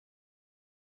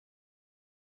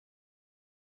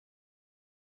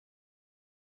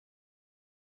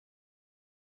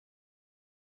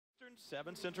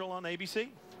7 Central on ABC.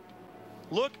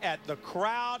 Look at the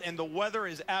crowd, and the weather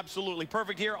is absolutely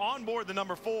perfect here on board the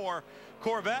number 4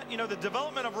 Corvette. You know, the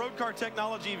development of road car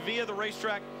technology via the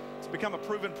racetrack has become a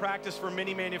proven practice for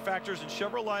many manufacturers, and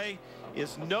Chevrolet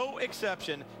is no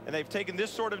exception. And they've taken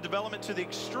this sort of development to the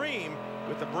extreme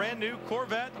with the brand new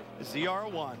Corvette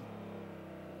ZR1.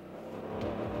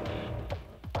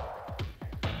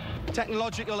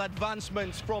 Technological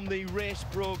advancements from the race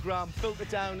program filter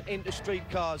down into street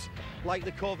cars like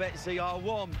the Corvette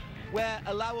ZR1. Where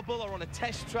allowable or on a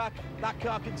test track, that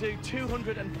car can do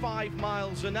 205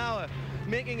 miles an hour,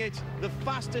 making it the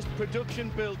fastest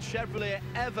production-built Chevrolet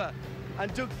ever.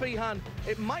 And Doug Fehan,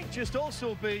 it might just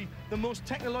also be the most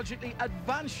technologically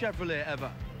advanced Chevrolet ever.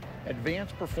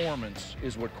 Advanced performance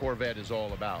is what Corvette is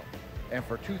all about. And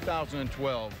for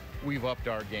 2012, we've upped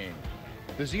our game.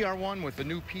 The ZR1 with the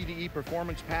new PDE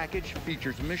performance package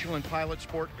features Michelin Pilot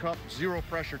Sport Cup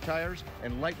zero-pressure tires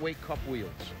and lightweight cup wheels.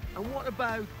 And what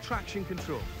about traction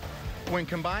control? When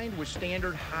combined with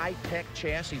standard high-tech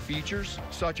chassis features,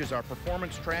 such as our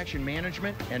performance traction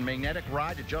management and magnetic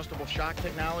ride adjustable shock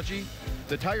technology,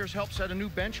 the tires help set a new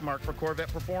benchmark for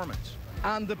Corvette performance.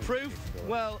 And the proof?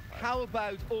 Well, how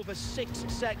about over 6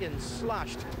 seconds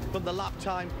slashed from the lap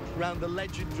time around the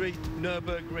legendary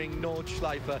Nürburgring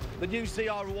Nordschleife. The new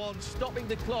ZR1 stopping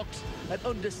the clocks at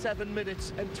under 7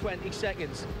 minutes and 20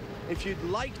 seconds. If you'd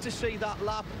like to see that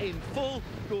lap in full,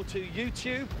 go to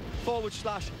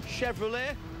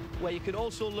YouTube/Chevrolet, where you can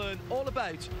also learn all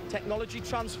about technology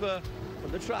transfer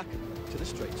from the track to the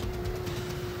street.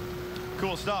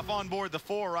 Cool stuff on board the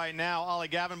 4 right now. Ollie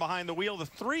Gavin behind the wheel. The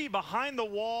 3 behind the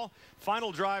wall.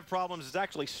 Final drive problems has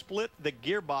actually split the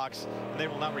gearbox, and they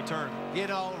will not return. You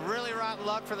know, really rotten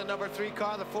luck for the number 3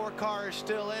 car. The 4 car is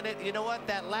still in it. You know what?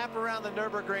 That lap around the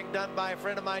Nürburgring done by a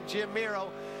friend of mine, Jim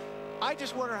Miro, I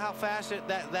just wonder how fast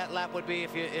that lap would be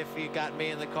if you got me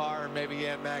in the car, or maybe you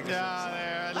had Magnus.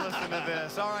 Yeah, there. Listen to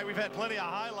this. All right, we've had plenty of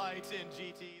highlights in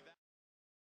GT.